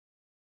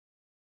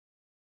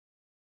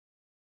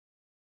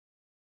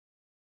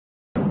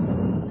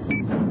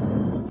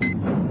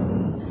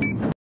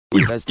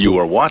You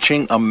are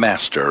watching a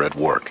master at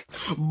work.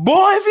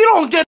 Boy, if you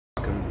don't get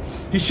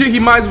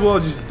he might as well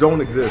just don't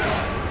exist.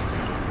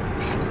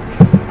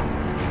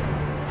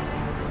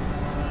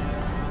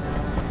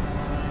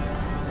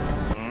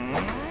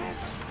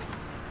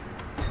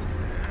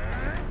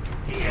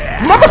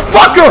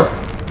 Motherfucker!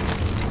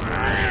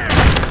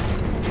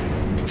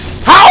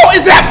 How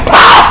is that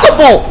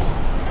possible?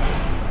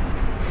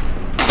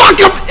 Fuck,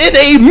 I'm in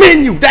a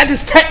menu that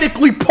is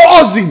technically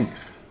pausing.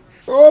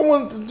 All I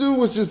wanted to do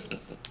was just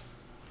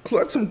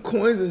collect some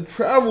coins and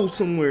travel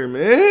somewhere,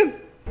 man.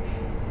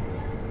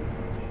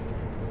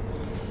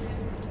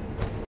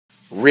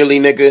 Really,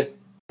 nigga?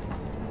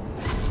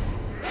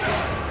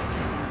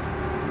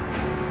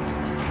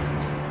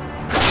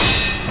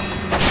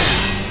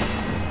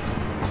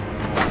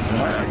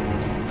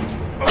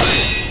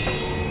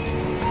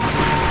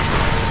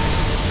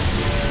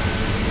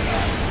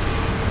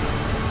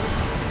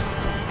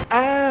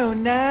 Oh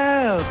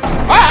no!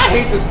 I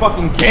hate this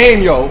fucking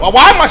game, yo.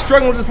 Why am I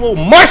struggling with this little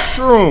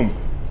mushroom?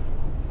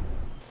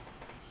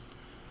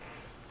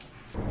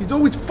 He's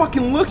always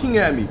fucking looking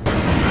at me.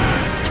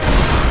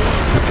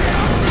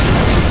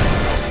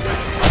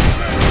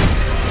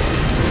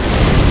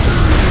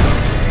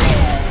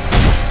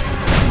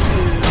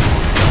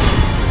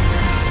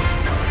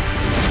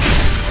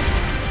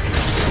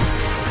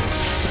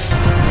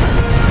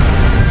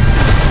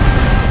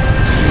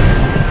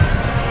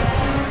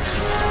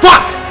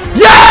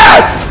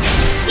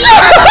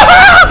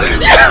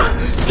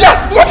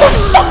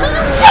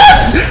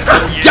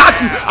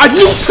 I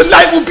knew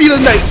tonight would be the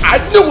night. I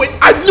knew it.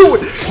 I knew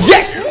it.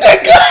 Yes,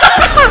 nigga.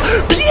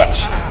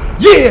 Bitch.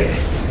 Yeah.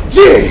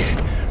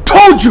 Yeah.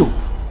 Told you.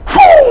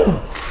 Whew.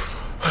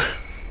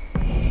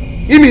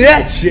 Give me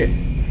that shit.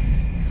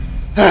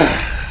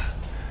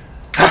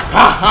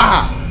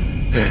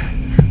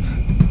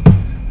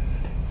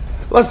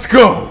 Let's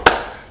go.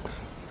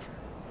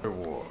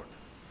 Reward.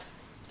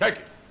 Take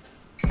it.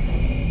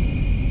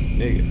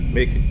 Nigga,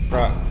 make it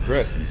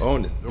progress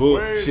on this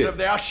bullshit. The ways of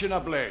the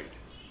Ashina blade.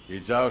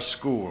 It's our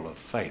school of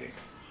fighting,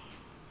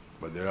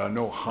 but there are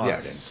no hard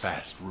and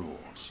fast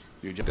rules.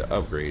 You just to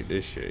upgrade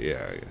this shit,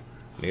 yeah.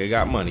 Nigga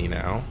got money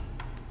now.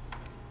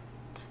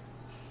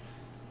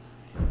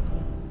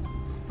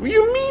 What do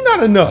you mean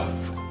not enough?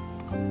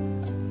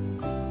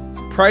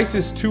 Price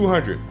is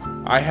 200.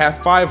 I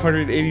have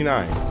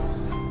 589.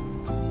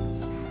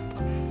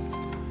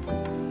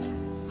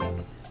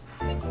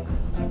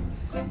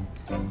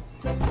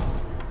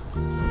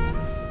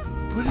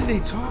 What are they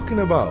talking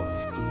about?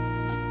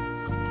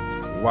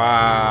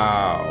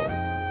 Wow.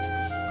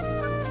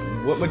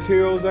 What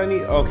materials I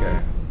need? Okay.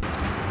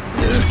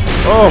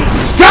 Oh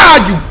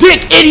God, you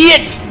dick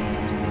idiot!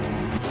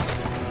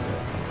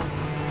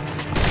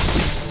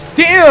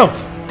 Damn!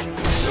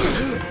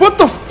 What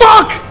the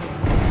fuck?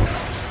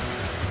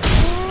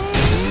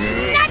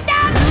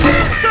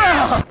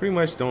 Pretty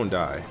much don't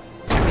die.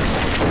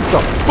 What the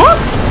fuck?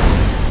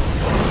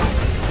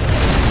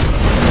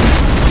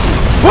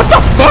 What the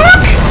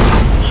fuck?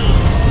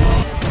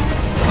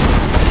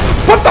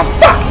 What the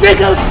fuck,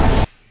 nigga?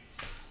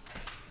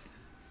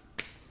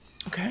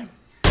 Okay.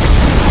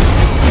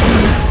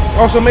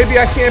 Also, maybe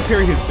I can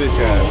parry his bitch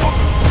ass.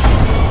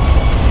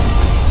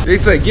 They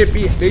say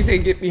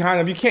get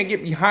behind him. You can't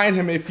get behind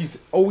him if he's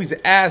always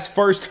ass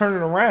first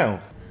turning around.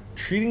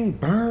 Treating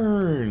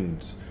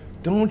burns.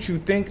 Don't you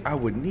think I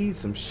would need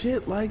some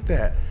shit like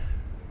that?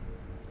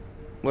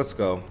 Let's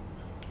go.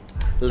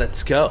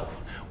 Let's go.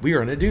 We are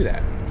gonna do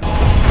that.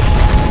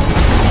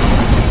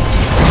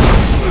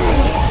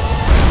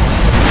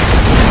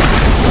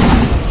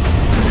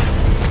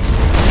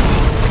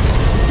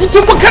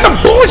 What kind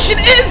of bullshit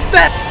is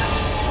that?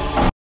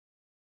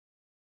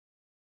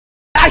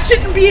 I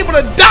shouldn't be able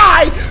to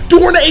die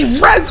during a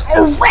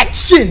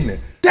resurrection.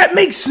 That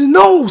makes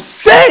no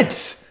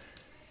sense.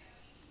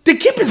 They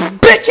keep his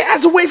bitch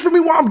ass away from me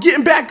while I'm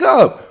getting back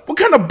up. What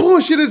kind of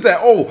bullshit is that?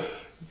 Oh,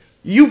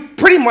 you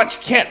pretty much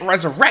can't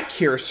resurrect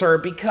here, sir,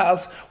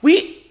 because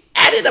we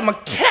added a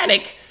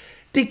mechanic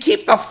to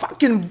keep the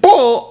fucking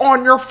bull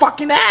on your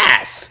fucking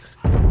ass.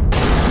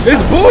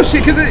 It's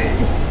bullshit because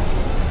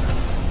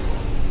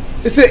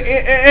it's an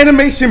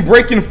animation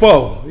breaking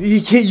foe.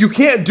 You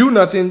can't do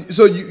nothing,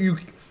 so you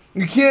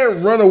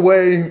can't run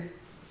away.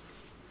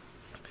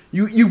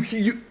 You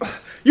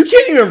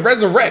can't even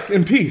resurrect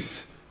in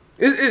peace.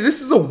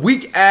 This is a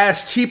weak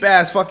ass, cheap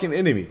ass fucking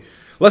enemy.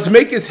 Let's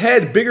make his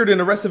head bigger than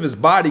the rest of his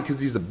body because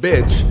he's a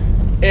bitch,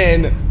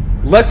 and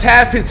let's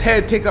have his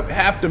head take up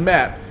half the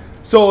map.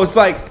 So it's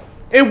like,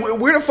 and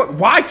where the fuck?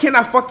 Why can't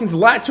I fucking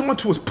latch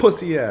onto his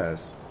pussy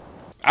ass?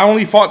 I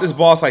only fought this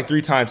boss like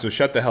 3 times, so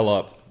shut the hell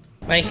up.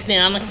 Like, stay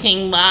on the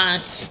king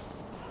boss.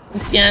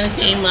 Stay on the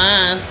king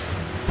boss.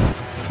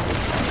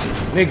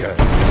 Nigga.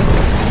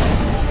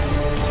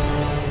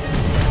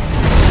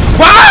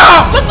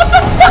 Wow! What the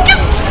fuck is?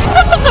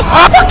 What the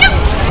fuck is?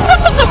 What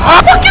the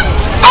fuck is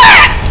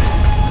that?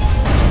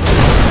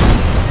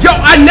 Yo,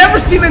 I never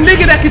seen a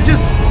nigga that could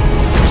just.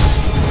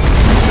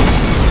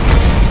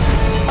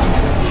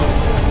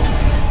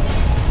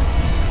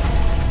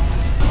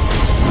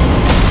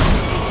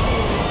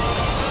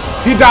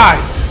 He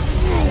dies.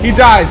 He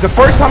dies. The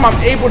first time I'm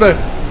able to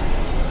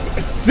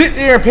sit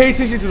there and pay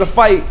attention to the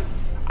fight,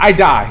 I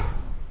die.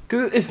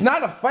 Because it's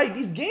not a fight.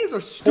 These games are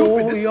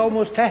stupid. Oh, you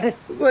almost had it.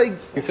 It's like,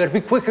 You gotta be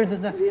quicker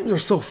than that. these games are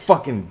so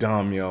fucking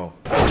dumb, yo.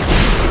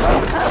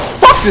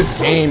 Fuck this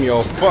game,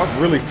 yo. Fuck,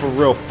 really, for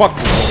real. Fuck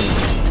this game.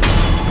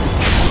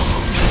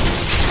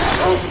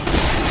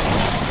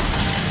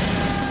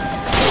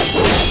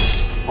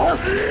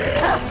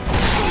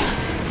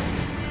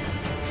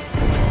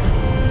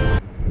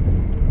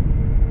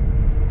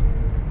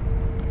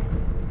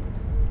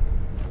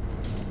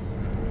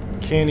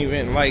 Can't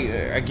even, like,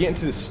 I get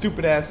into this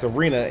stupid ass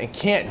arena and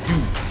can't do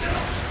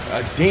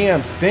a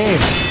damn thing.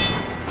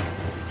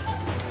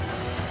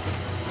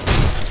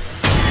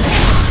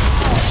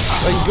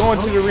 Like, you go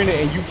into the arena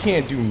and you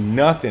can't do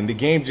nothing. The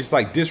game just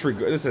like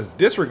disregard. It says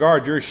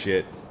disregard your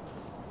shit.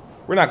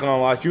 We're not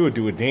gonna let you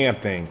do a damn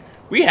thing.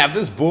 We have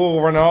this bull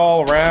running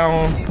all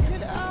around.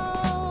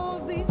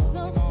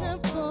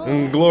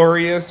 And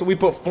glorious. We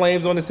put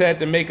flames on his head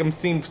to make him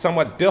seem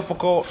somewhat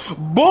difficult.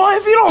 Boy,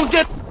 if you don't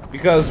get...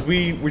 Because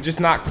we were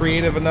just not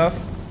creative enough.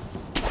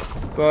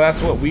 So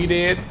that's what we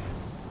did.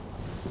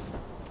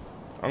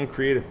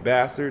 Uncreative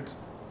bastards.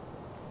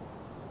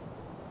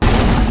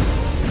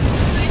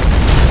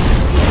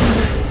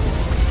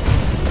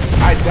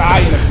 I die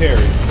in a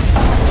parry.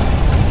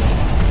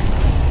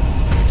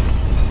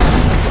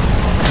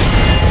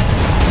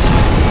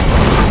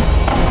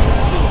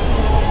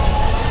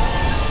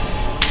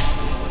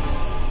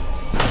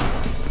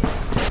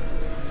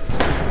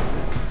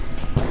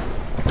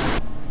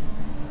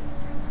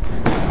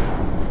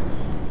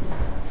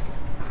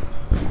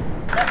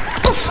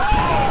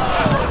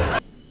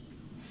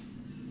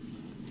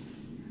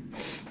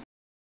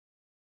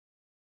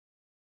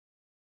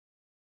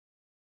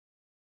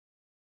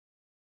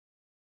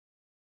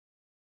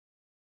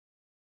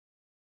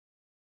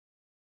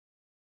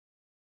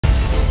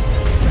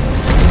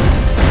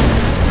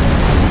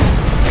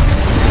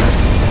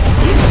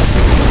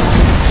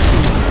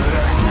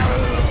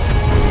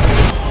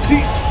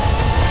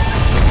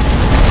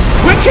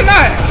 Can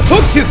I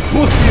hook his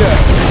pussy up?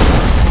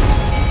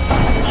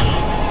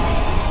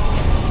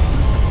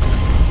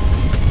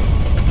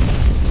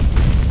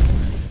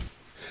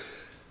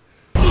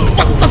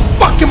 What the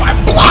fuck am I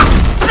blocked,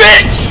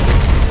 bitch?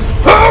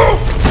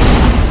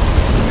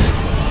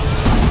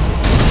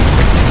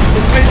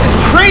 It's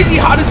crazy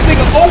how this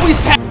nigga always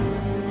has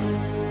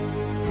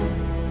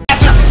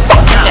his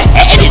fucking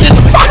head in his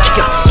fucking.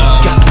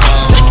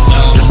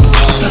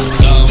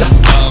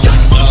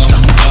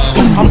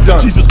 I'm done.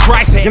 Jesus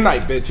Christ. Good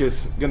night,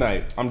 bitches. Good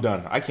night. I'm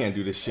done. I can't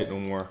do this shit no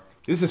more.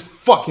 This is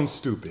fucking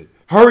stupid.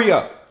 Hurry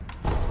up.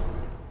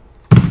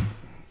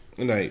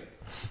 Good night.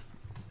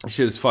 This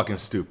shit is fucking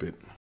stupid.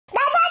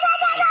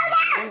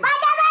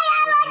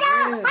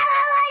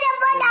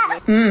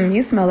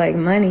 You smell like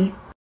money.